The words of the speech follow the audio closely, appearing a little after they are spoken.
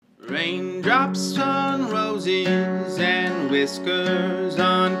Raindrops on roses and whiskers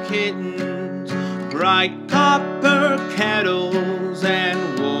on kittens, bright copper kettles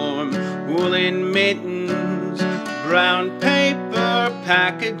and warm woolen mittens, brown paper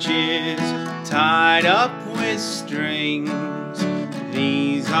packages tied up with strings.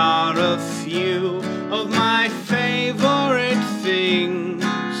 These are a few of my favorite things: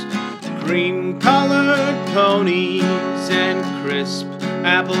 cream-colored ponies and crisp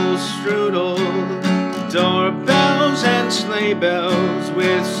apple strudel, doorbells and sleigh bells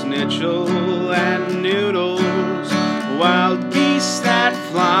with schnitzel and noodles, wild geese that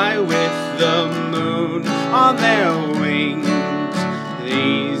fly with the moon on their wings.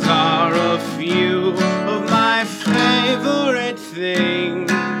 These are a few of my favorite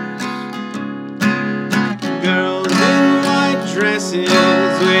things. Girls in white dresses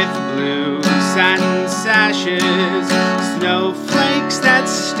with blue satin sashes, snowflakes that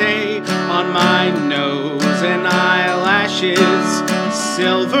stay on my nose and eyelashes,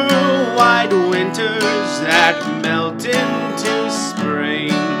 silver white winters that melt into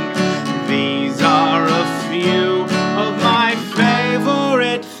spring. These are a few of my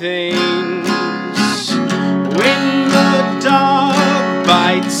favorite things. When the dog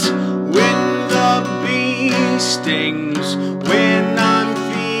bites, when the bee stings, when